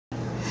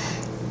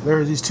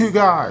There's these two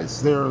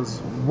guys. There's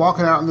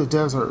walking out in the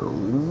desert,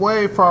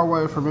 way far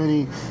away from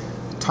any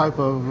type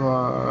of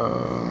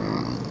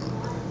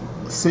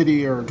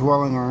city or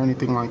dwelling or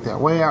anything like that.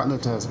 Way out in the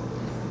desert.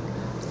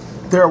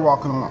 They're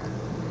walking along.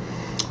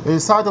 They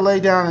decide to lay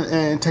down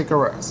and take a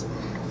rest.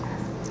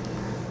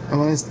 And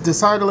when they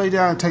decide to lay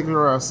down and take a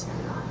rest,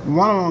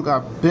 one of them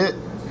got bit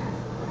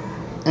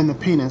in the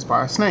penis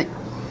by a snake.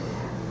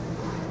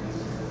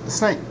 The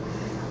snake.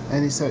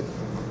 And he said,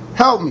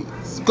 "Help me.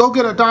 Go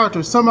get a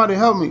doctor. Somebody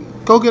help me.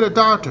 Go get a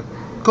doctor.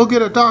 Go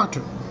get a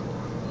doctor."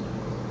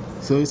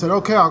 So he said,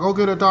 "Okay, I'll go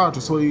get a doctor."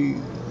 So he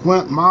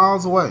went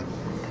miles away.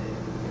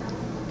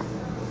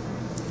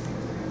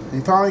 He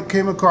finally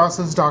came across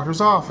his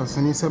doctor's office,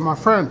 and he said, "My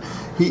friend,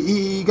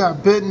 he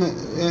got bitten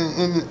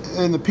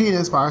in the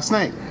penis by a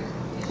snake.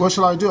 What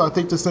shall I do? I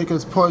think the snake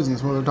is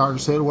poisonous." Well, the doctor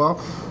said, "Well,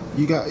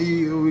 you got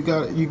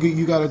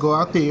to go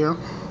out there,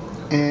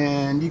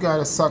 and you got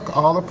to suck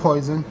all the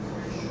poison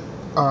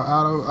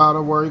out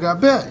of where he got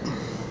bit."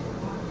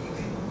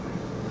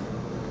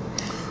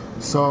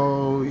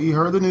 So he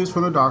heard the news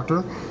from the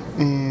doctor,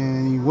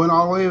 and he went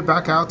all the way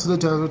back out to the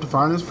desert to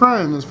find his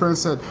friend. And his friend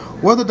said,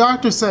 "What did the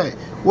doctor say?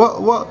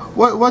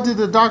 What did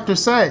the doctor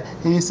say?"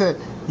 And he said,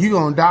 "You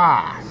gonna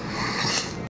die."